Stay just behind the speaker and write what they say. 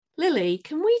Lily,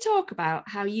 can we talk about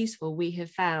how useful we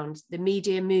have found the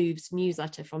Media Moves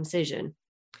newsletter from Cision?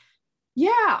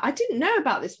 Yeah, I didn't know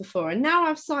about this before, and now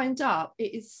I've signed up.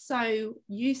 It is so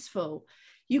useful.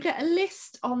 You get a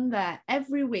list on there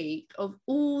every week of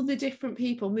all the different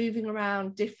people moving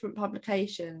around different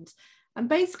publications. And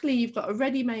basically, you've got a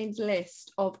ready-made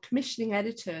list of commissioning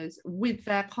editors with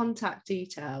their contact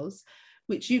details,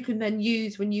 which you can then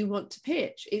use when you want to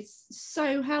pitch. It's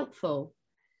so helpful.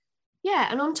 Yeah,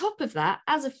 and on top of that,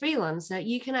 as a freelancer,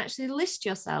 you can actually list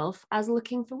yourself as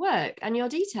looking for work and your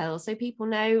details so people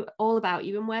know all about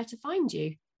you and where to find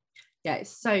you. Yeah, it's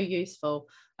so useful.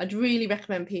 I'd really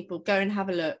recommend people go and have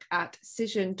a look at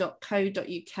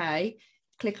cision.co.uk,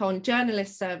 click on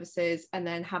journalist services, and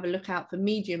then have a look out for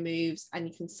Media Moves, and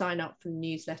you can sign up for the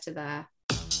newsletter there.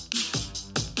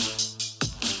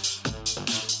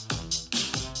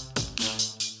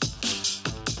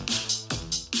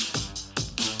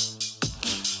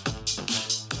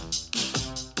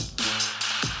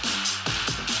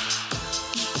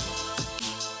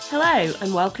 Hello,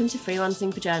 and welcome to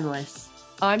Freelancing for Journalists.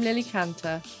 I'm Lily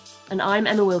Cantor. And I'm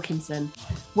Emma Wilkinson.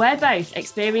 We're both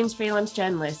experienced freelance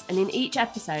journalists, and in each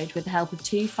episode, with the help of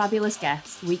two fabulous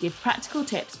guests, we give practical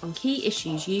tips on key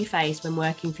issues you face when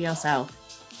working for yourself.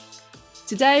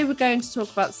 Today, we're going to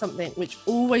talk about something which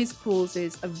always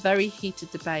causes a very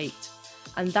heated debate,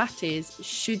 and that is,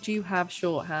 should you have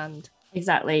shorthand?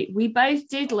 Exactly. We both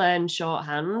did learn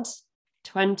shorthand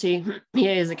 20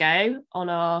 years ago on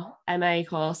our MA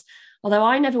course, although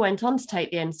I never went on to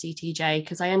take the NCTJ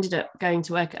because I ended up going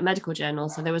to work at a medical journal,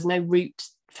 so there was no route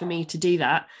for me to do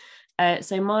that.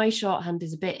 So my shorthand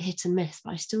is a bit hit and miss,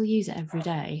 but I still use it every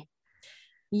day.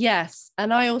 Yes,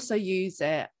 and I also use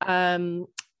it. And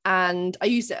I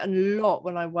used it a lot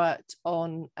when I worked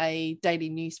on a daily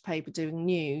newspaper doing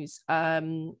news.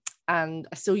 And I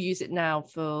still use it now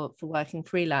for working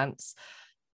freelance.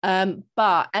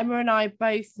 But Emma and I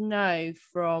both know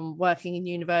from working in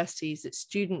universities that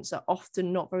students are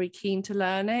often not very keen to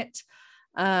learn it.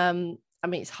 I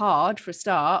mean, it's hard for a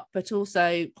start, but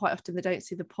also quite often they don't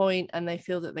see the point and they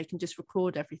feel that they can just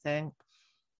record everything.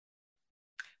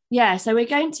 Yeah, so we're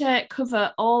going to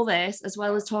cover all this as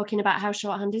well as talking about how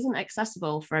shorthand isn't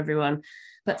accessible for everyone.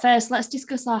 But first, let's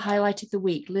discuss our highlight of the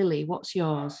week. Lily, what's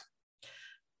yours?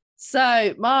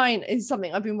 So mine is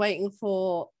something I've been waiting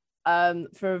for a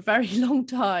very long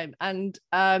time, and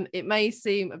it may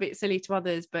seem a bit silly to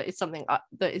others, but it's something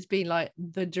that has been like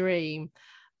the dream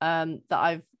that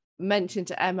I've mentioned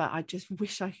to Emma. I just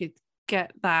wish I could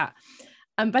get that.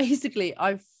 And basically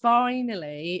I've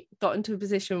finally gotten to a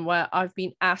position where I've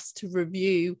been asked to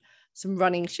review some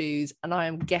running shoes, and I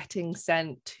am getting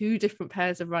sent 2 different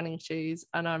pairs of running shoes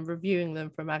and I'm reviewing them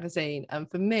for a magazine.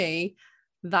 And for me,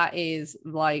 that is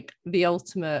like the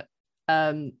ultimate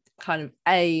kind of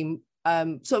aim.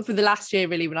 Sort of for the last year,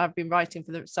 really, when I've been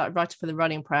started writing for the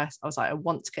running press, I was like, I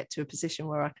want to get to a position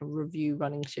where I can review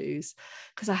running shoes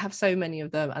because I have so many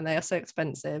of them and they are so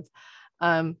expensive.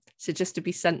 So just to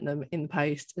be sent them in the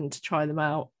post and to try them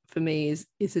out for me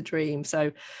is a dream.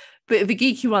 So bit of a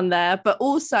geeky one there, but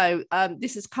also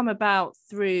this has come about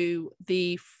through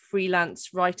the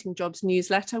freelance writing jobs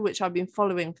newsletter, which I've been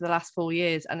following for the last 4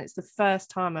 years, and it's the first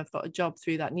time I've got a job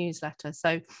through that newsletter.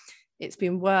 So it's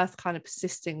been worth kind of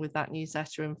persisting with that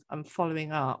newsletter and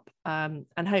following up, and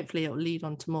hopefully it'll lead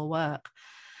on to more work.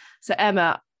 So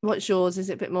Emma, what's yours? Is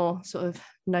it a bit more sort of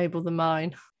noble than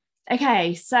mine?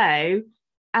 Okay, so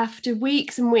after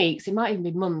weeks and weeks, it might even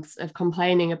be months of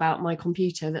complaining about my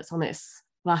computer that's on its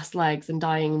last legs and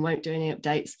dying and won't do any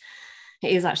updates.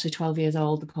 It is actually 12 years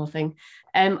old, the poor thing.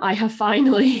 I have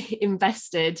finally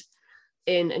invested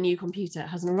in a new computer. It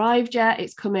hasn't arrived yet.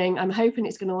 It's coming. I'm hoping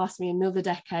it's going to last me another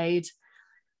decade,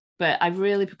 but I've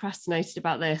really procrastinated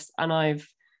about this and I've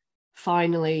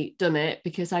finally done it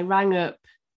because I rang up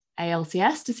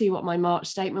ALTS to see what my March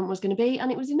statement was going to be,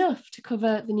 and it was enough to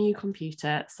cover the new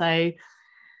computer. So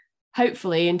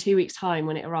hopefully in 2 weeks' time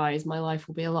when it arrives, my life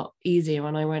will be a lot easier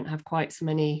and I won't have quite so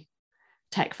many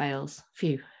tech fails.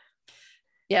 Phew.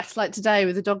 Yes, like today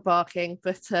with the dog barking,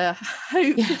 but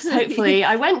hopefully... Yes, hopefully.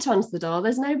 I went to answer the door,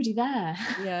 there's nobody there.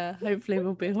 Yeah, hopefully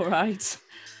we'll be all right.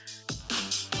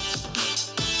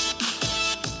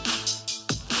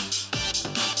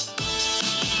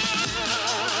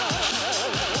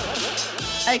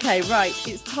 Okay, right,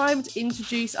 it's time to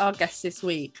introduce our guests this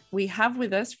week. We have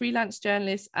with us freelance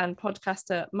journalist and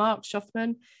podcaster Mark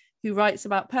Schofman, who writes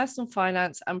about personal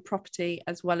finance and property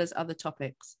as well as other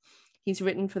topics. He's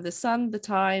written for The Sun, The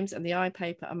Times and The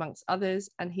iPaper, amongst others,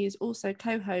 and he is also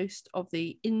co-host of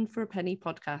the In for a Penny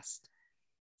podcast.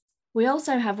 We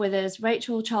also have with us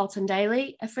Rachel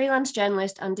Charlton-Daly, a freelance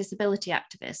journalist and disability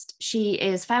activist. She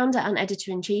is founder and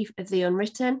editor-in-chief of The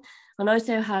Unwritten and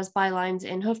also has bylines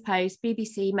in HuffPost,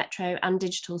 BBC, Metro and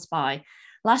Digital Spy.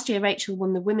 Last year, Rachel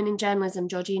won the Women in Journalism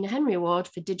Georgina Henry Award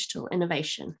for Digital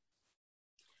Innovation.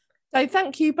 So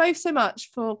thank you both so much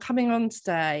for coming on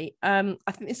today. I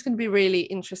think this is going to be a really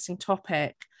interesting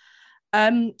topic.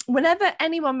 Whenever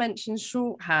anyone mentions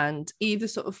shorthand, either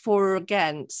sort of for or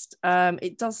against,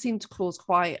 it does seem to cause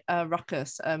quite a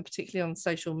ruckus, particularly on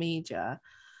social media.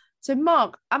 So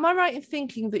Mark, am I right in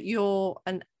thinking that you're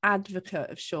an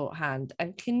advocate of shorthand?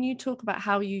 And can you talk about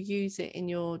how you use it in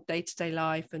your day-to-day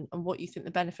life and what you think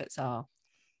the benefits are?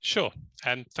 Sure,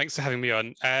 and thanks for having me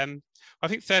on. I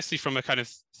think firstly, from a kind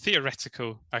of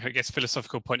theoretical, I guess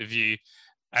philosophical point of view,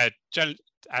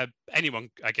 anyone,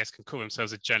 I guess, can call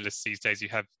themselves a journalist these days. You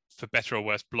have, for better or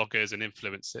worse, bloggers and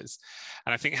influencers.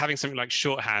 And I think having something like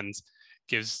shorthand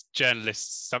gives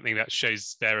journalists something that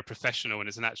shows they're a professional and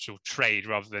it's an actual trade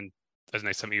rather than, I don't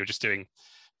know, something you're just doing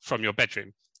from your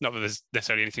bedroom. Not that there's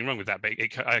necessarily anything wrong with that, but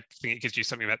I think it gives you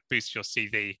something that boosts your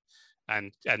CV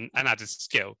and added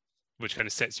skill, which kind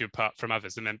of sets you apart from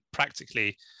others. And then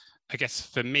practically, I guess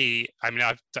for me, I mean,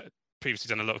 I've previously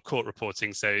done a lot of court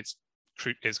reporting, so it's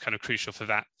kind of crucial for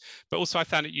that. But also I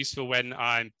found it useful when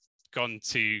I'm gone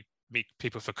to meet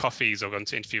people for coffees or gone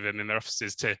to interview them in their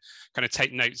offices to kind of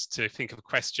take notes, to think of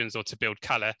questions or to build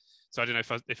colour. So I don't know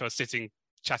if I was sitting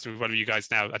chatting with one of you guys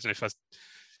now, I don't know if I was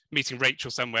meeting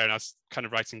Rachel somewhere and I was kind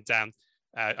of writing down,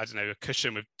 I don't know, a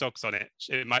cushion with dogs on it.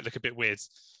 It might look a bit weird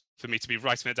for me to be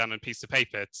writing it down on a piece of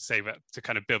paper to say that, to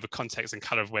kind of build the context and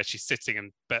colour of where she's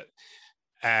sitting. But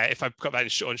if I've got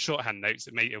that on shorthand notes,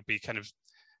 it'll be kind of,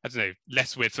 I don't know,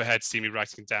 less weird for her to see me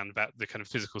writing down about the kind of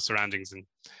physical surroundings and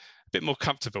a bit more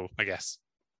comfortable, I guess.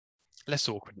 Less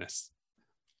awkwardness.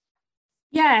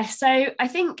 Yeah, so I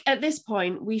think at this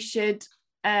point we should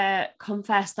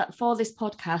confess that for this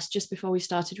podcast, just before we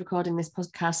started recording this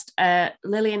podcast,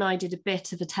 Lily and I did a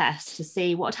bit of a test to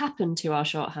see what had happened to our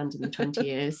shorthand in the 20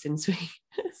 years since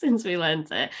we learned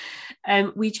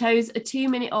it. We chose a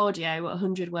 2-minute audio at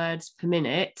 100 words per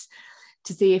minute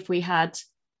to see if we had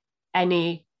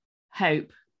any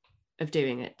hope of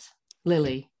doing it.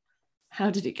 Lily, how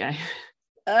did it go?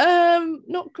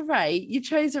 Not great. You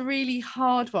chose a really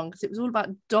hard one because it was all about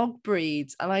dog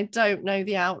breeds and I don't know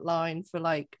the outline for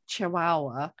like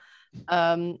Chihuahua.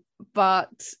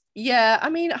 But yeah, I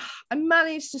mean, I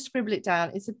managed to scribble it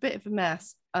down. It's a bit of a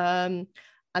mess. And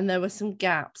there were some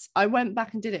gaps. I went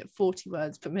back and did it at 40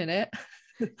 words per minute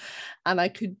and I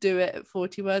could do it at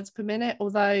 40 words per minute,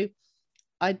 although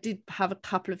I did have a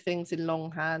couple of things in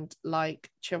longhand, like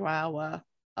Chihuahua.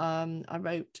 I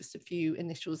wrote just a few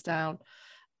initials down.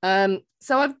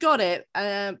 So I've got it,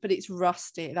 but it's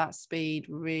rusty at that speed,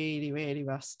 really, really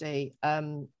rusty.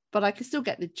 But I can still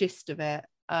get the gist of it.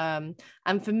 And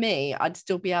for me, I'd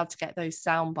still be able to get those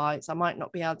sound bites. I might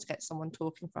not be able to get someone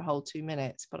talking for a whole 2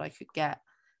 minutes, but I could get,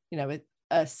 you know,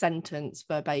 a sentence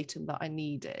verbatim that I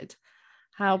needed.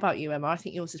 How about you, Emma? I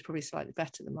think yours is probably slightly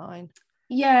better than mine.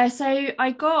 Yeah, so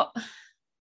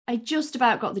I just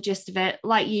about got the gist of it.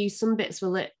 Like you, some bits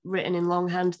were written in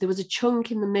longhand. There was a chunk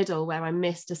in the middle where I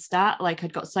missed a stat, like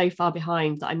I'd got so far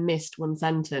behind that I missed one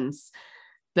sentence,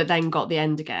 but then got the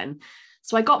end again.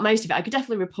 So I got most of it. I could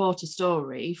definitely report a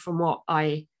story from what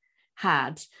I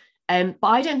had. But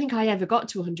I don't think I ever got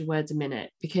to 100 words a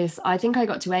minute because I think I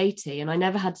got to 80 and I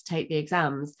never had to take the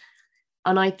exams.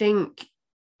 And I think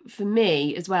for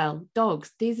me as well,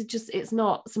 dogs, these are just, it's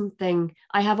not something,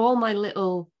 I have all my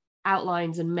little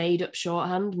outlines and made up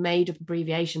shorthand, made up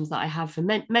abbreviations that I have for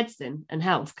medicine and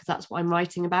health, because that's what I'm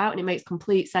writing about. And it makes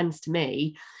complete sense to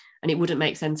me and it wouldn't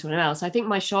make sense to anyone else. I think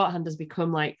my shorthand has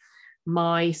become like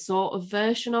my sort of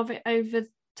version of it over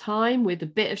time, with a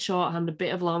bit of shorthand, a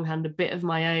bit of longhand, a bit of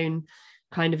my own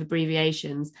kind of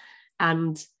abbreviations.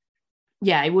 And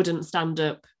yeah, it wouldn't stand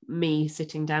up me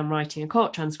sitting down writing a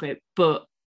court transcript, but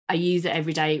I use it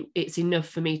every day. It's enough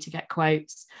for me to get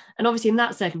quotes. And obviously in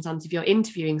that circumstance, if you're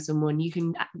interviewing someone, you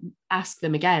can ask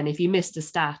them again. If you missed a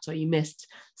stat or you missed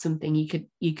something, you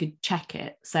could check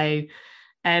it. So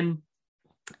I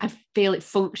feel it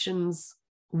functions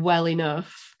well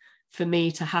enough for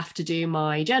me to have to do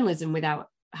my journalism without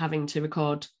having to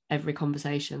record every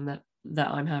conversation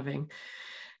that I'm having.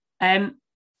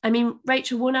 I mean,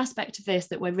 Rachel, one aspect of this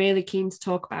that we're really keen to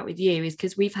talk about with you is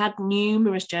because we've had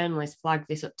numerous journalists flag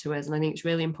this up to us, and I think it's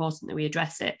really important that we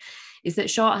address it, is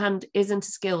that shorthand isn't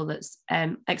a skill that's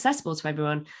accessible to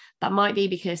everyone. That might be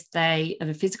because they have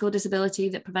a physical disability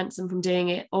that prevents them from doing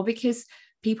it, or because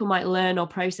people might learn or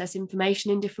process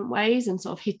information in different ways, and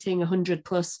sort of hitting 100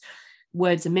 plus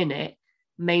words a minute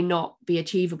may not be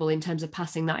achievable in terms of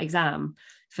passing that exam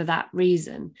for that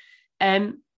reason.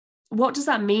 What does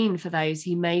that mean for those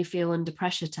who may feel under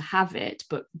pressure to have it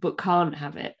but can't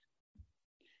have it?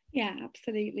 Yeah,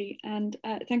 absolutely. And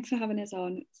thanks for having us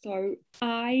on. So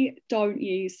I don't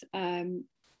use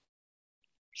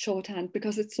shorthand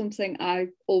because it's something I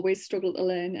always struggled to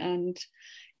learn, and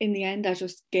in the end I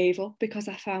just gave up because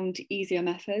I found easier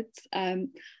methods.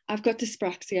 I've got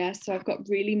dyspraxia, so I've got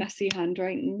really messy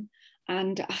handwriting,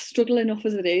 and I struggle enough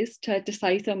as it is to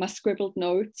decipher my scribbled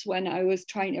notes when I was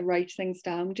trying to write things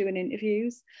down doing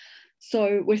interviews.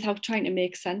 So without trying to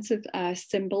make sense of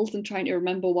symbols and trying to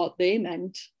remember what they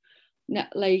meant,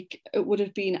 like it would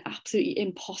have been absolutely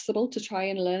impossible to try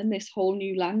and learn this whole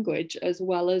new language, as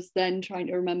well as then trying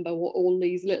to remember what all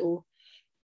these little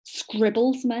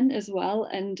scribbles meant as well.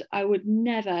 And I would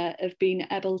never have been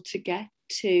able to get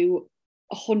to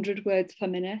 100 words per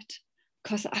minute,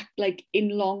 because like in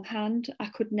longhand I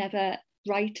could never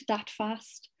write that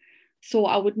fast, so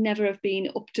I would never have been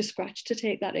up to scratch to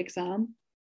take that exam.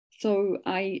 So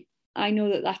I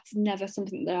know that that's never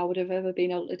something that I would have ever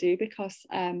been able to do,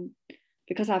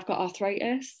 because I've got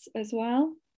arthritis as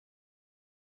well.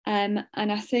 And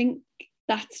I think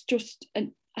that's just,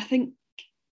 I think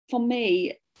for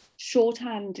me,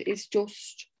 shorthand is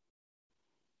just,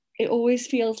 it always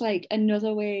feels like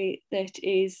another way that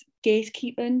is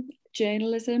gatekeeping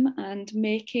journalism and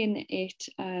making it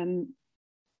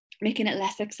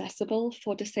less accessible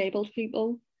for disabled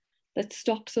people. That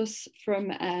stops us from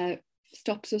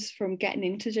getting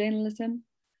into journalism,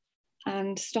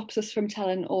 and stops us from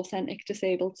telling authentic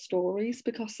disabled stories,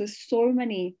 because there's so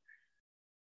many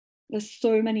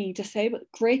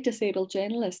great disabled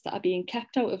journalists that are being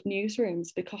kept out of newsrooms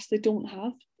because they don't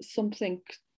have something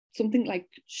like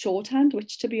shorthand,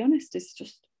 which, to be honest, is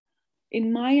just,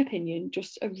 in my opinion,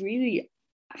 just a really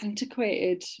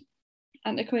antiquated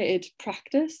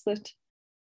practice that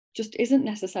just isn't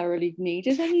necessarily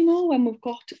needed anymore when we've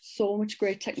got so much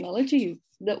great technology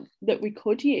that we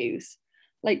could use.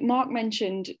 Like Mark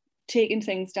mentioned, taking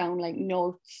things down, like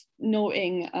notes,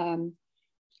 noting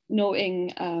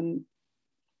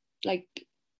like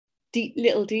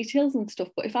little details and stuff.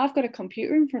 But if I've got a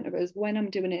computer in front of us when I'm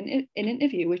doing an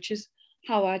interview, which is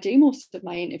how I do most of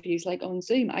my interviews, like on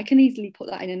Zoom, I can easily put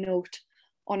that in a note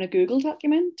on a Google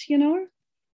document, you know?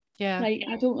 Yeah. Like,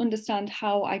 I don't understand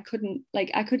how I couldn't, like,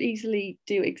 I could easily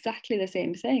do exactly the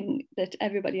same thing that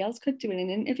everybody else could do in an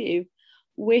interview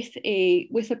with a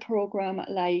program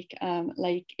like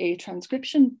a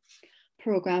transcription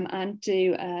program, and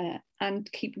do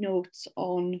and keep notes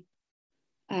on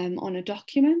a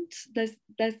document.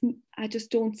 I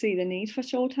just don't see the need for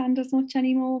shorthand as much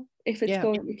anymore if it's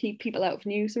going to keep people out of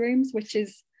newsrooms, which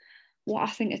is what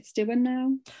I think it's doing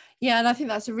now. Yeah, and I think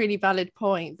that's a really valid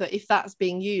point, that if that's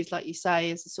being used, like you say,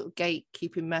 as a sort of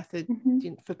gatekeeping method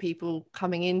for people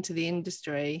coming into the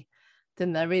industry,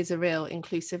 then there is a real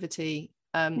inclusivity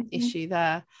issue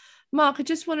there. Mark, I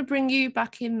just want to bring you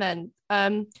back in then.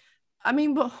 I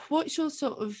mean, what's your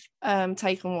sort of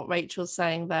take on what Rachel's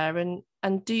saying there?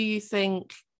 And do you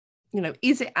think, you know,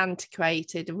 is it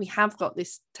antiquated? And we have got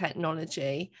this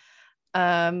technology.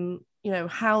 You know,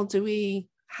 how do we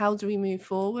move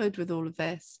forward with all of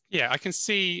this? Yeah, I can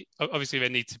see, obviously there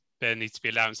need to be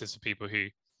allowances for people who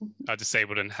are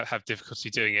disabled and have difficulty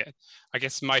doing it. I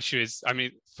guess my issue is, I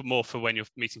mean, for when you're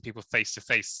meeting people face to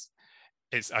face,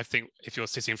 I think if you're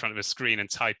sitting in front of a screen and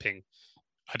typing,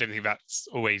 I don't think that's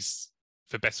always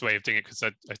the best way of doing it, because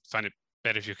I find it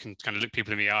better if you can kind of look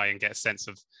people in the eye and get a sense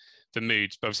of the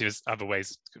mood. But obviously there's other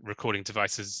ways, recording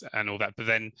devices and all that. But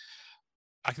then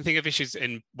I can think of issues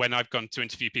when I've gone to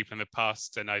interview people in the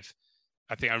past, and I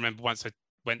think I remember once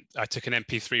I took an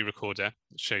MP3 recorder,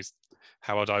 which shows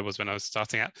how old I was when I was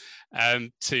starting out,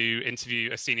 to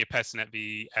interview a senior person at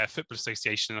the Football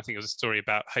Association. I think it was a story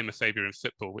about homophobia in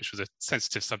football, which was a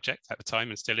sensitive subject at the time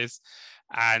and still is,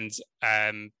 and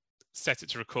set it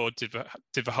to record, did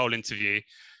the whole interview,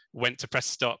 went to press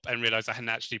stop and realized I hadn't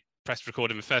actually pressed record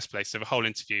in the first place. So the whole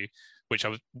interview, which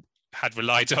I had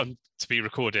relied on to be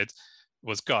recorded,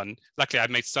 was gone. Luckily, I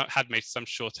had made some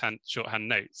shorthand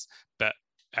notes, but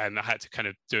I had to kind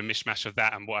of do a mishmash of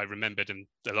that and what I remembered, and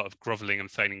a lot of groveling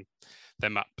and phoning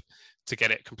them up to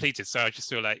get it completed. So I just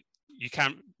feel like you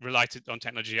can rely on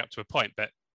technology up to a point, but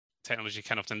technology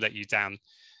can often let you down.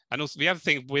 And also the other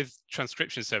thing with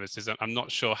transcription services, I'm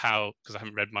not sure how, because I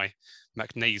haven't read my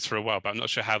McNays for a while, but I'm not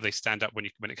sure how they stand up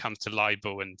when it comes to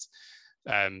libel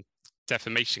and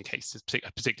defamation cases,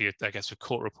 particularly, I guess, for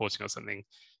court reporting or something.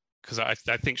 Because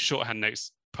I think shorthand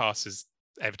notes pass as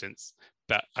evidence,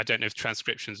 but I don't know if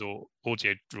transcriptions or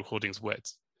audio recordings would.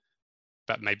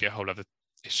 That may be a whole other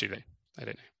issue though. I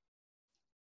don't know.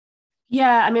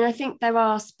 Yeah, I mean, I think there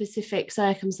are specific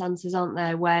circumstances, aren't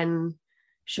there, when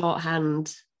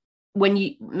shorthand, when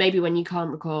you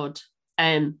can't record.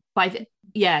 But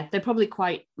yeah, they're probably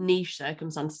quite niche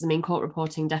circumstances. I mean, court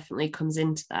reporting definitely comes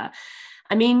into that.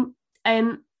 I mean,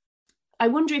 I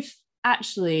wonder if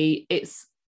actually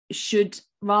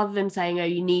rather than saying, oh,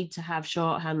 you need to have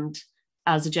shorthand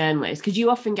as a journalist, because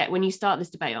you often get, when you start this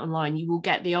debate online, you will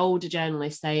get the older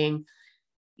journalists saying,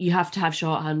 you have to have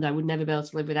shorthand, I would never be able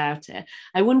to live without it.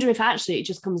 I wonder if actually it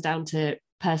just comes down to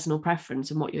personal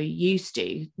preference and what you're used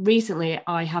to. Recently,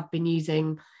 I have been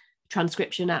using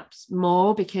transcription apps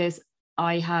more because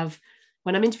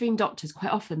when I'm interviewing doctors,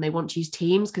 quite often they want to use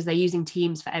Teams because they're using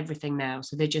Teams for everything now.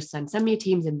 So they just send me a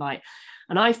Teams invite.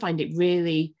 And I find it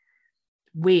really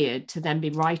weird to then be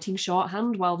writing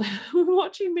shorthand while they're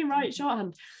watching me write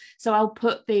shorthand. So I'll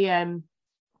put the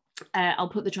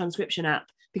transcription app,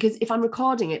 because if I'm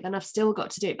recording it, then I've still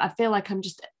got to do it. I feel like I'm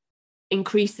just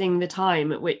increasing the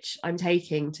time at which I'm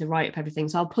taking to write up everything.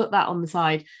 So I'll put that on the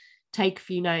side, take a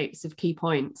few notes of key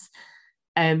points.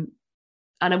 And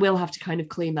I will have to kind of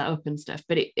clean that up and stuff,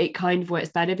 but it kind of works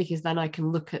better because then I can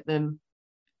look at them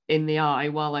in the eye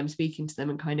while I'm speaking to them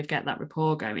and kind of get that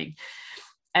rapport going.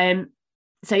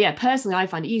 So yeah, personally, I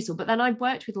find it useful, but then I've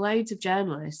worked with loads of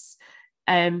journalists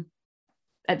at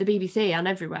the BBC and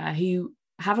everywhere who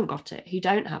haven't got it, who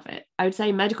don't have it. I would say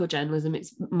in medical journalism,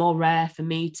 it's more rare for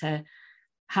me to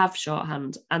have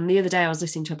shorthand. And the other day I was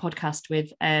listening to a podcast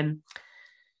with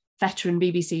veteran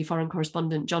BBC foreign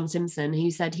correspondent John Simpson, who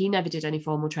said he never did any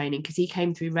formal training because he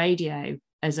came through radio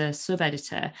as a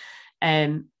sub-editor,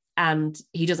 and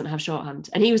he doesn't have shorthand.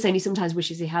 And he was saying he sometimes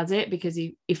wishes he has it because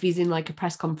if he's in like a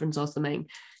press conference or something,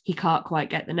 he can't quite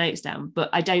get the notes down. But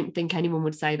I don't think anyone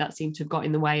would say that seemed to have got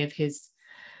in the way of his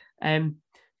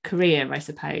career, I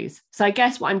suppose. So I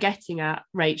guess what I'm getting at,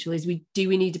 Rachel, is we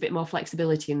need a bit more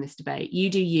flexibility in this debate.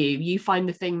 You find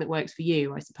the thing that works for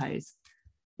you, I suppose.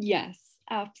 Yes,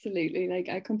 absolutely. Like,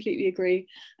 I completely agree.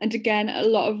 And again, a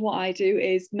lot of what I do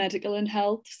is medical and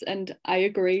health, and I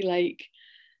agree, like,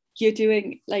 you're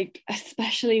doing, like,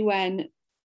 especially when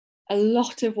a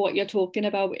lot of what you're talking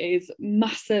about is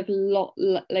massive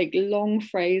like long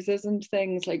phrases and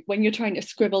things, like when you're trying to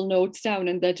scribble notes down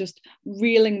and they're just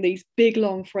reeling these big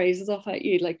long phrases off at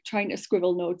you, like trying to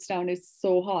scribble notes down is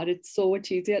so hard. It's so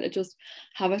much easier to just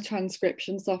have a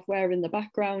transcription software in the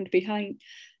background behind,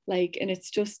 like, and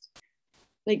it's just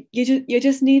like you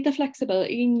just need the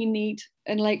flexibility,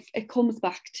 and like it comes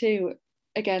back to,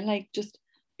 again, like just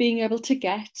being able to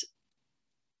get,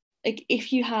 like,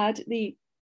 if you had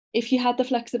the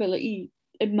flexibility,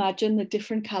 imagine the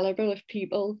different caliber of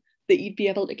people that you'd be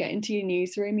able to get into your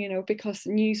newsroom, because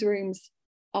newsrooms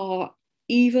are,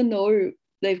 even though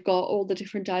they've got all the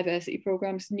different diversity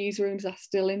programs, newsrooms are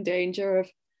still in danger of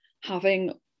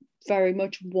having very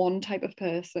much one type of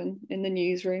person in the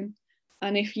newsroom.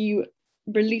 And if you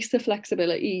release the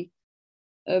flexibility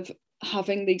of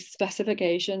having these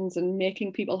specifications and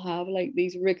making people have like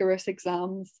these rigorous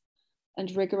exams and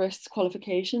rigorous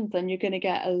qualifications, then you're going to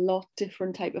get a lot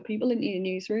different type of people into your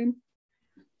newsroom.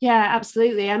 Yeah,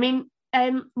 absolutely. I mean,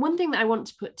 one thing that I want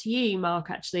to put to you,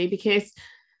 Mark, actually, because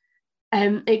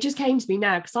it just came to me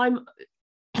now, because I'm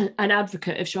an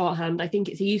advocate of shorthand. I think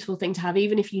it's a useful thing to have,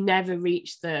 even if you never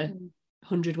reach the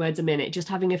 100 words a minute, just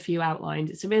having a few outlines.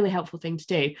 It's a really helpful thing to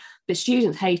do. But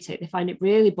students hate it. They find it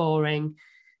really boring.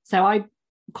 So I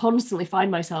constantly find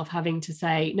myself having to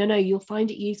say, no, you'll find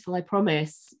it useful, I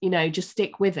promise, just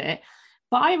stick with it.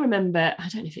 But I remember, I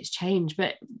don't know if it's changed,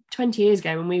 but 20 years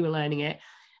ago when we were learning it,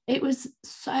 it was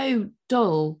so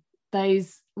dull,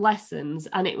 those lessons.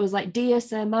 And it was like, dear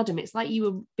sir, madam, it's like you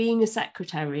were being a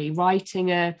secretary,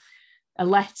 writing a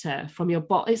letter from your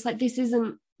boss. It's like, this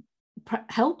isn't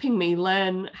helping me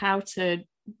learn how to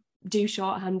do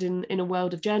shorthand in a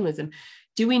world of journalism.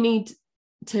 Do we need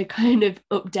to kind of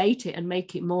update it and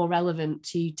make it more relevant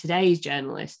to today's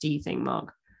journalists, do you think,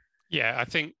 Mark? Yeah, I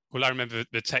think, I remember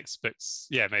the textbooks,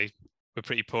 they were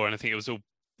pretty poor. And I think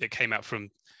it came out from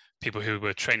people who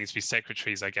were training to be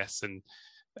secretaries, I guess, and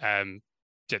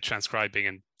transcribing.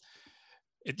 And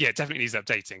it definitely needs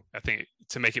updating, I think,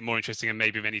 to make it more interesting, and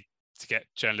maybe we need to get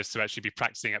journalists to actually be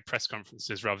practicing at press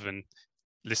conferences rather than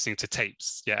listening to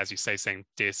tapes, as you say, saying,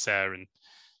 dear sir, and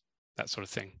that sort of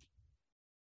thing.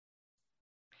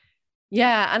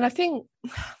 Yeah, and I think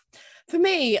for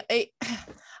me,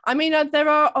 there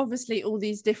are obviously all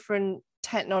these different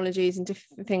technologies and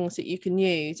different things that you can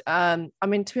use. To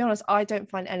be honest, I don't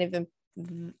find any of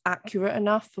them accurate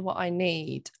enough for what I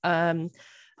need. And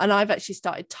I've actually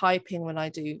started typing when I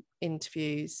do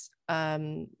interviews,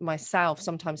 myself.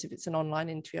 Sometimes if it's an online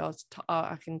interview,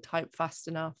 I can type fast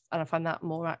enough, and I find that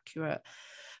more accurate.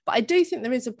 But I do think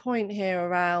there is a point here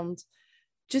around,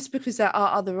 just because there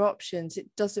are other options, it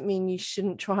doesn't mean you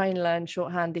shouldn't try and learn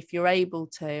shorthand if you're able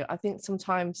to. I think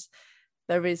sometimes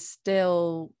there is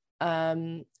still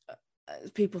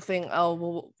people think, oh,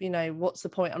 well, you know, what's the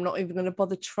point? I'm not even going to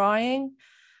bother trying.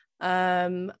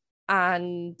 And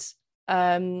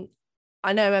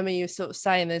I know, Emma, you were sort of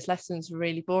saying those lessons were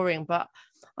really boring, but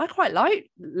I quite liked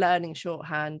learning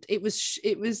shorthand. It was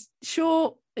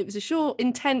short. It was a short,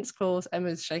 intense course.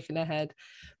 Emma's shaking her head.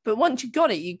 But once you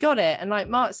got it, you got it. And like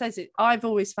Mark says, I've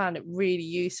always found it really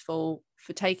useful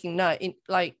for taking note,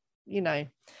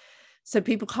 so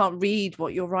people can't read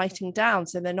what you're writing down,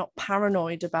 so they're not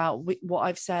paranoid about what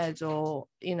I've said, or,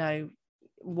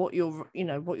 what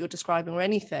you're describing or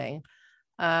anything.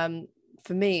 For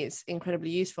me, it's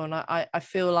incredibly useful. And I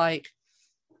feel like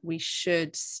we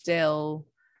should still,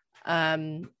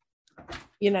 be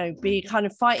kind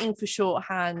of fighting for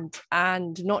shorthand,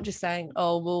 and not just saying,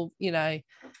 oh, well,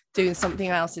 doing something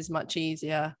else is much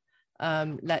easier.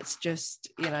 Let's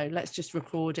just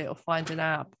record it or find an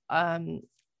app.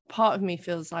 Part of me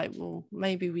feels like, well,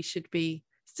 maybe we should be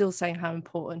still saying how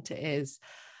important it is.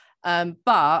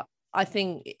 But I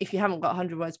think if you haven't got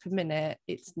 100 words per minute,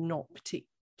 it's not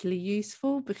particularly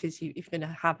useful, because if you're going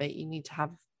to have it, you need to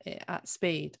have it at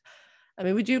speed. I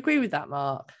mean, would you agree with that,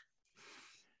 Mark?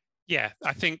 Yeah,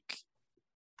 I think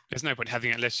there's no point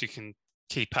having it unless you can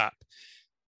keep up.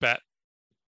 But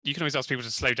you can always ask people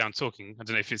to slow down talking. I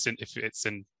don't know if it's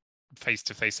in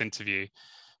face-to-face interview,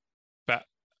 but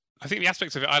I think the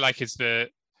aspects of it I like is I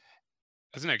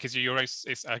don't know, gives you your own,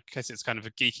 I guess it's kind of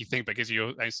a geeky thing, but gives you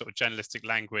your own sort of journalistic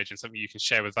language and something you can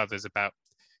share with others about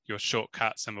your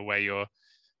shortcuts and the way you're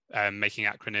making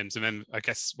acronyms. And then I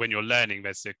guess when you're learning,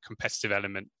 there's a competitive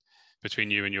element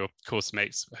between you and your course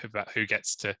mates about who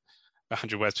gets to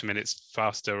 100 words per minute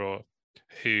faster, or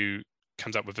who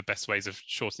comes up with the best ways of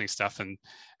shortening stuff and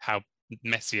how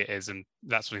messy it is and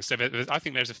that sort of thing. So I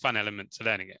think there's a fun element to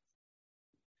learning it.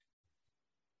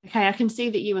 Okay, I can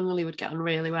see that you and Lily would get on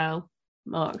really well,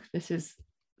 Mark. This is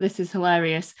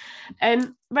hilarious.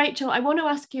 Rachel, I want to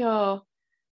ask your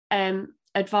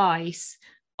advice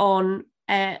on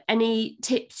any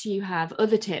tips you have,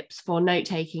 other tips for note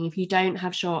taking if you don't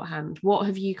have shorthand. What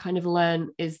have you kind of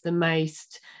learned is the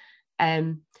most,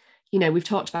 we've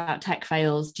talked about tech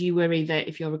fails. Do you worry that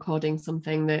if you're recording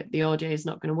something that the audio is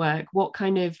not going to work? What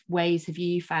kind of ways have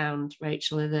you found,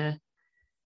 Rachel,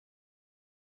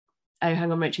 Oh,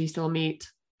 hang on, Rachel, you're still on mute.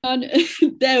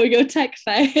 There we go, tech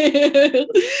fail.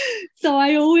 So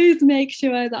I always make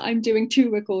sure that I'm doing 2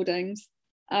 recordings.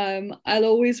 I'll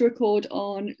always record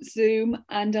on Zoom,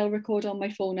 and I'll record on my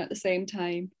phone at the same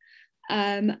time.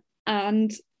 And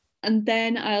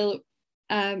then I'll,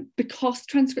 because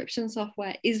transcription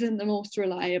software isn't the most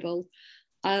reliable,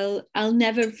 I'll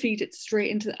never feed it straight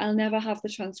into, I'll never have the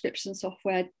transcription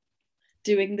software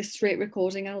doing the straight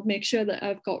recording. I'll make sure that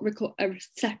I've got a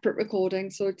separate recording,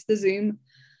 so it's the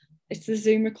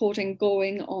Zoom recording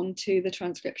going onto the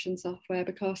transcription software,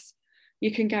 because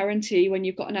you can guarantee when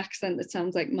you've got an accent that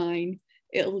sounds like mine,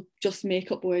 it'll just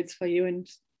make up words for you and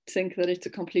think that it's a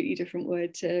completely different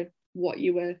word to what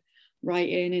you were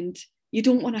writing. And you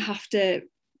don't want to have to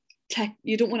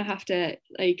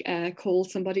call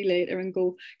somebody later and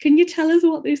go, can you tell us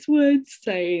what this word's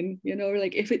saying?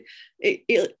 Like if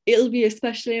it'll be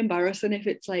especially embarrassing if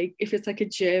it's like a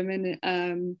German,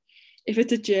 if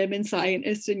it's a German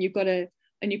scientist and you've got to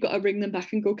ring them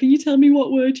back and go, can you tell me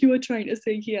what word you were trying to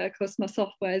say here? Because my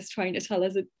software is trying to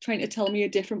tell me a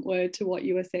different word to what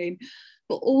you were saying.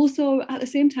 But also at the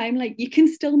same time, like, you can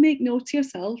still make notes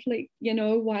yourself, like,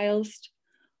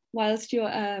 whilst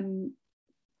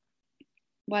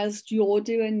you're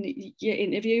doing your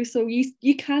interview. So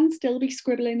you can still be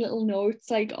scribbling little notes,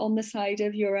 like on the side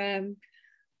of your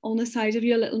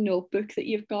little notebook that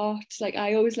you've got. Like,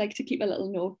 I always like to keep a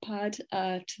little notepad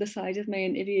to the side of my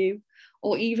interview,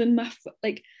 or even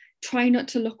try not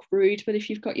to look rude, but if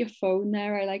you've got your phone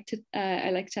there, I like to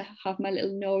have my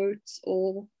little notes.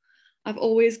 Or I've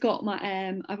always got my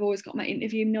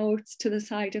interview notes to the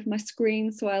side of my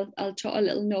screen, so I'll jot a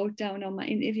little note down on my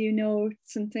interview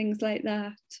notes and things like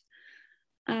that.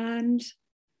 And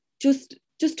just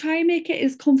try and make it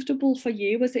as comfortable for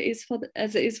you as it is for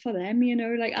them.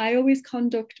 Like, I always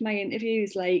conduct my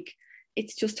interviews like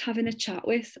it's just having a chat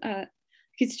with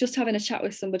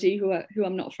somebody who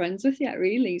I'm not friends with yet,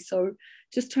 really. So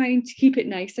just trying to keep it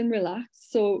nice and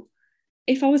relaxed. So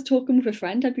if I was talking with a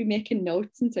friend, I'd be making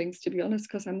notes and things, to be honest,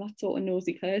 because I'm that sort of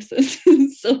nosy person.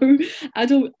 So I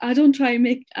don't try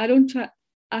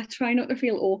I try not to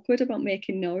feel awkward about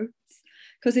making notes,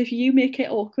 because if you make it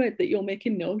awkward that you're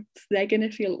making notes, they're going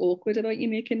to feel awkward about you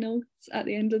making notes at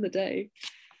the end of the day.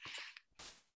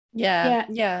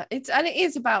 Yeah. It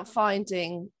is about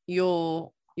finding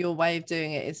your way of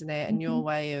doing it, isn't it? And your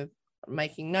way of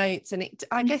making notes. And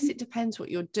I guess it depends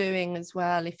what you're doing as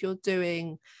well. If you're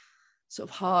doing sort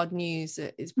of hard news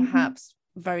that is perhaps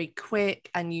very quick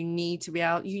and you need to be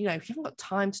out, if you haven't got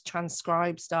time to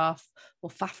transcribe stuff or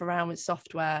faff around with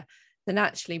software, then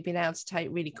actually being able to take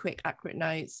really quick, accurate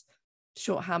notes,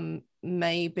 shorthand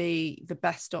may be the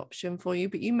best option for you,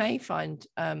 but you may find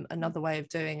another way of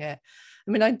doing it.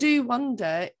 I mean, I do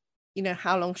wonder,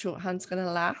 how long shorthand's going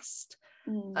to last,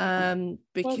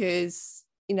 because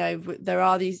there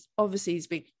are these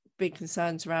big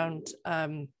concerns around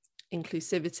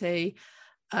inclusivity.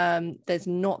 There's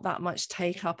not that much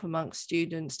take up amongst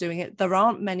students doing it. There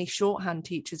aren't many shorthand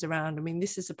teachers around. I mean,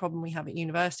 this is the problem we have at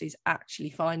universities, actually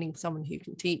finding someone who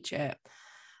can teach it.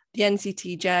 The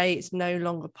NCTJ is no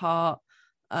longer part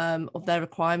of their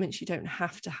requirements. You don't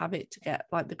have to have it to get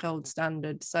like the gold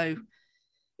standard. So,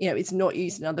 it's not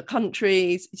used in other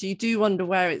countries. So you do wonder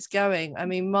where it's going. I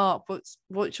mean, Mark,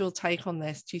 what's your take on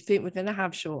this? Do you think we're going to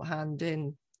have shorthand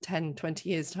in 10, 20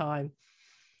 years' time?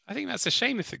 I think that's a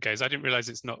shame if it goes. I didn't realize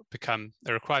it's not become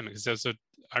a requirement, because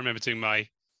I remember doing my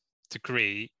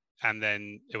degree, and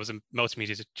then it was a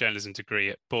multimedia journalism degree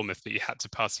at Bournemouth, but you had to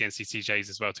pass the NCTJs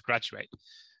as well to graduate.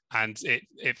 And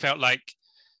it felt like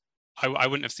I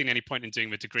wouldn't have seen any point in doing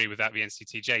the degree without the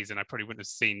NCTJs, and I probably wouldn't have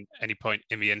seen any point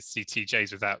in the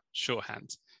NCTJs without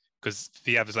shorthand, because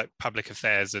the others, like public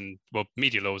affairs and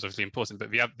media law was obviously important,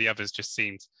 but the others just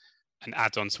seemed an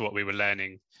add-on to what we were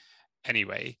learning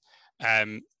anyway.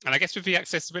 And I guess with the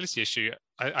accessibility issue,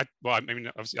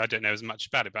 obviously I don't know as much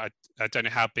about it, but I don't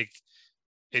know how big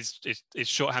is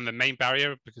shorthand the main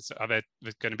barrier, because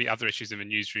there's going to be other issues in the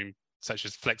newsroom, such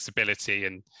as flexibility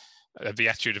and the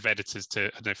attitude of editors to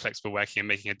flexible working and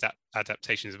making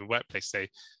adaptations in the workplace. So I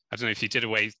don't know, if you did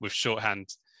away with shorthand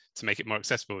to make it more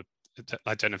accessible,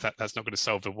 I don't know if that's not going to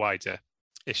solve the wider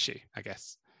issue, I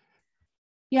guess.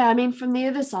 Yeah, I mean, from the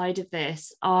other side of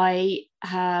this, I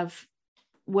have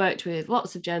worked with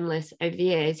lots of journalists over the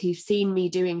years who've seen me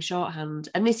doing shorthand,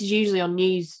 and this is usually on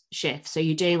news shifts, so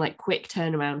you're doing like quick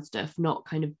turnaround stuff, not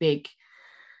kind of big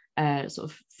sort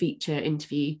of feature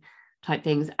interview type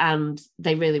things, and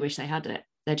they really wish they had it.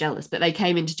 They're jealous, but they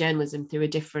came into journalism through a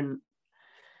different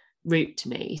route to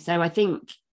me. So I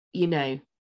think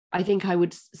I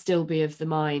would still be of the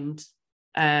mind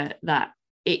that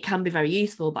it can be very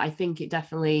useful, but I think it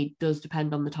definitely does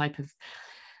depend on the type of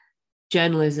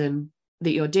journalism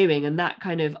that you're doing, and that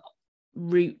kind of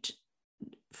route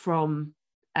from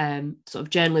sort of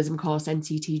journalism course,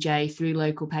 NCTJ, through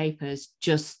local papers,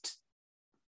 just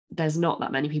there's not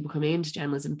that many people coming into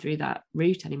journalism through that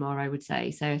route anymore, I would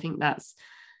say. So I think that's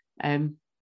I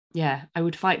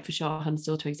would fight for shorthand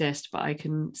still to exist, but I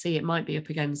can see it might be up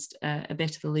against a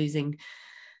bit of a losing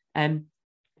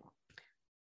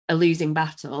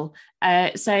battle.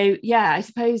 So I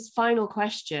suppose final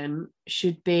question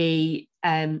should be,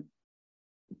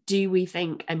 do we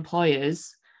think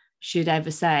employers should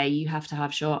ever say you have to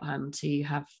have shorthand to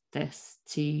have this,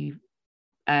 to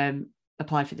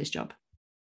apply for this job?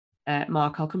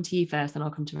 Mark, I'll come to you first, and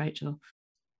I'll come to Rachel.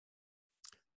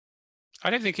 I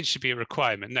don't think it should be a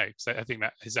requirement, no, because I think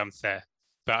that is unfair.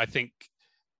 But I think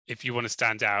if you want to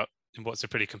stand out in what's a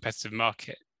pretty competitive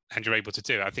market and you're able to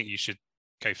do it, I think you should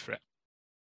go for it.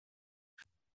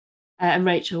 And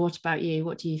Rachel, what about you?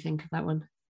 What do you think of that one?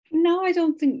 No, I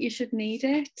don't think you should need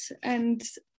it. And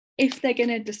if they're going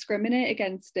to discriminate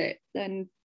against it, then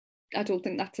I don't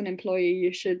think that's an employee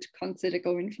you should consider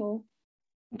going for.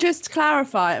 Just to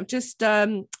clarify, just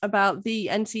about the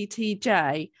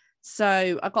NCTJ.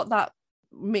 So I got that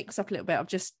mixed up a little bit. I've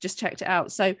just checked it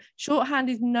out. So shorthand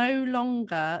is no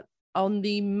longer on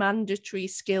the mandatory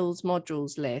skills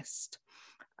modules list.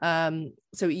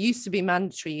 So it used to be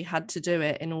mandatory, you had to do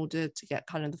it in order to get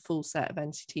kind of the full set of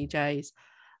NCTJs.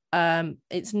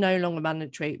 It's no longer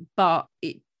mandatory, but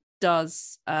it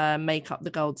does make up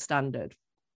the gold standard.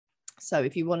 So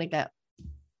if you want to get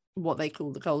what they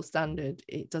call the gold standard,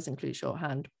 it does include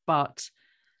shorthand. But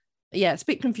yeah, it's a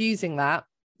bit confusing, that.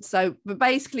 So, but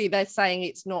basically they're saying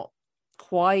it's not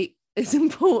quite as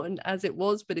important as it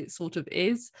was, but it sort of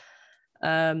is.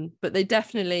 But they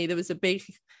definitely, there was a big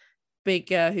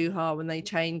hoo-ha when they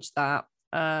changed that.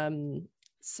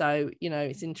 So,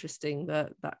 it's interesting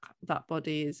that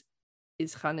body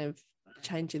is kind of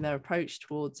changing their approach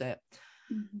towards it.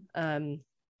 Mm-hmm.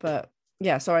 But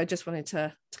yeah, sorry, I just wanted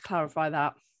to clarify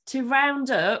that. to round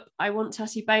up, I want to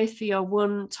ask you both for your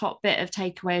one top bit of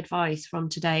takeaway advice from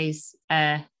today's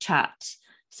chat.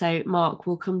 So, Mark,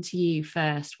 we'll come to you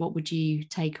first. What would you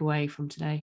take away from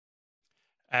today?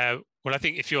 Well, I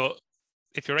think if you're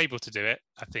able to do it,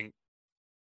 I think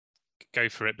go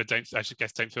for it, but don't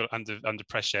feel under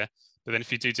pressure. But then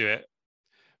if you do it,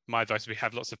 my advice would be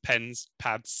have lots of pens,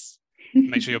 pads.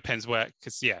 Make sure your pens work,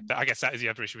 because I guess that is the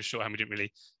other issue with shorthand we didn't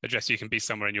really address. You can be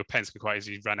somewhere and your pens can quite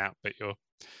easily run out, but your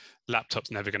laptop's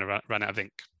never going to run out of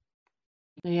ink.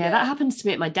 Yeah, that happens to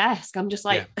me at my desk. I'm just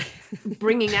like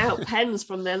bringing out pens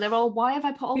from there. They're all, why have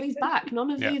I put all these back? None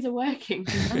of these are working.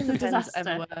 That's a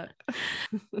disaster.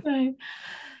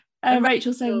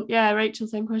 Rachel,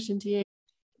 same question to you.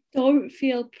 Don't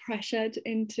feel pressured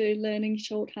into learning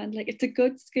shorthand. Like, it's a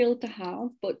good skill to have,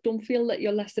 but don't feel that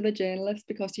you're less of a journalist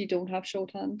because you don't have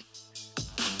shorthand.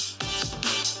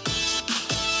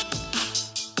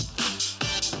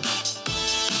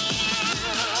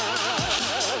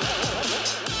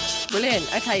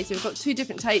 Brilliant. Okay, so we've got two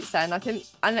different takes then. I think,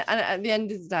 and at the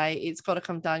end of the day, it's got to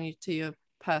come down to your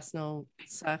personal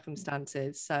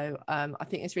circumstances. So I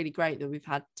think it's really great that we've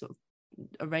had sort of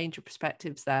a range of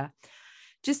perspectives there.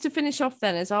 Just to finish off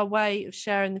then, as our way of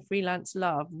sharing the freelance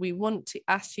love, we want to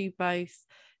ask you both,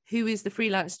 who is the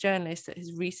freelance journalist that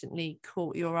has recently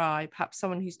caught your eye? Perhaps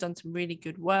someone who's done some really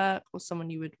good work or someone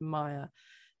you admire.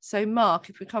 So Mark,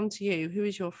 if we come to you, who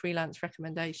is your freelance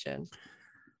recommendation?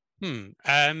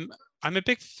 I'm a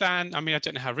big fan. I mean, I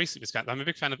don't know how recent this got. I'm a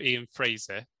big fan of Ian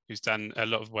Fraser, who's done a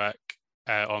lot of work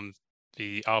on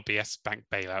the RBS bank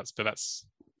bailouts, but that's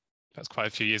quite a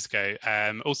few years ago.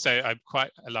 Also, I quite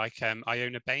like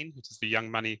Iona Bain, who does the Young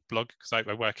Money blog, because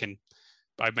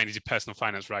I mainly do personal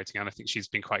finance writing, and I think she's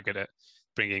been quite good at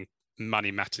bringing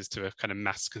money matters to a kind of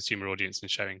mass consumer audience and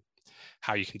showing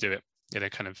how you can do it in a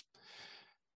kind of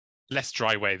less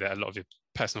dry way that a lot of your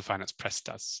personal finance press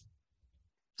does.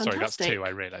 Fantastic. Sorry, that's two, I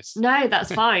realise. No,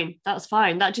 that's fine. That's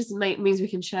fine. That just means we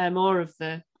can share more of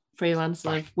the freelance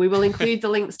love. We will include the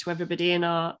links to everybody in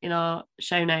our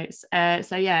show notes.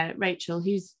 So yeah, Rachel,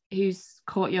 who's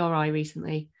caught your eye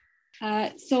recently?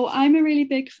 So I'm a really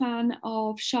big fan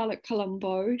of Charlotte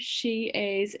Colombo. She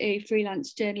is a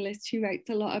freelance journalist who writes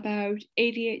a lot about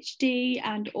ADHD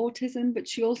and autism, but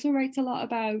she also writes a lot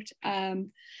about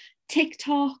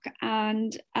TikTok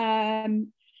and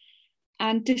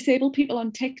disabled people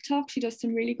on TikTok. She does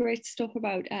some really great stuff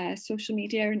about social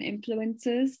media and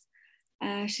influencers.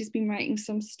 She's been writing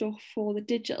some stuff for the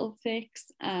Digital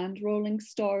Fix and Rolling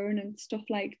Stone and stuff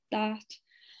like that.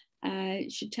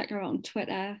 You should check her out on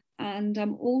Twitter. And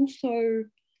also,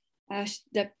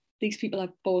 these people are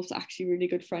both actually really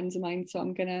good friends of mine, so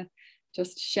I'm gonna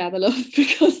just share the love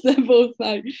because they're both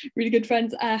really good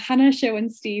friends. Hannah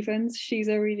Sherwin-Stevens, she's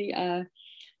a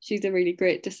really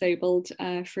great disabled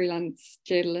freelance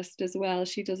journalist as well.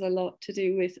 She does a lot to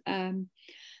do with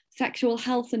sexual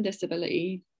health and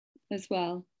disability as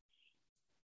well.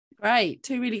 Great,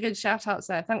 two really good shout outs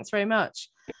there. Thanks very much.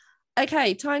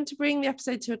 Okay, time to bring the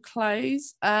episode to a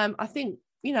close. I think,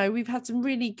 we've had some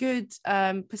really good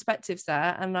perspectives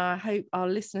there, and I hope our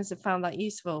listeners have found that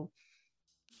useful.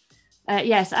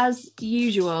 Yes, as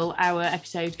usual, our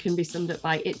episode can be summed up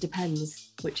by "it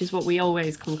depends," which is what we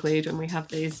always conclude when we have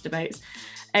these debates.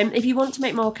 If you want to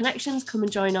make more connections, come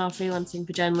and join our Freelancing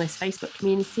for Journalists Facebook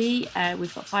community.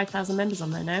 We've got 5,000 members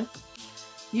on there now.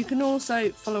 You can also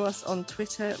follow us on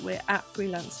Twitter. We're at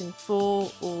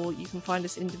Freelancing4, or you can find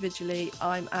us individually.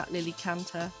 I'm at Lily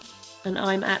Cantor. And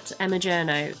I'm at Emma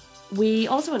Journo. We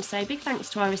also want to say a big thanks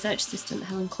to our research assistant,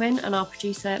 Helen Quinn, and our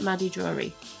producer, Maddie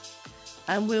Drury.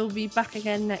 And we'll be back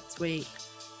again next week.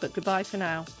 But goodbye for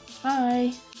now.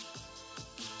 Bye.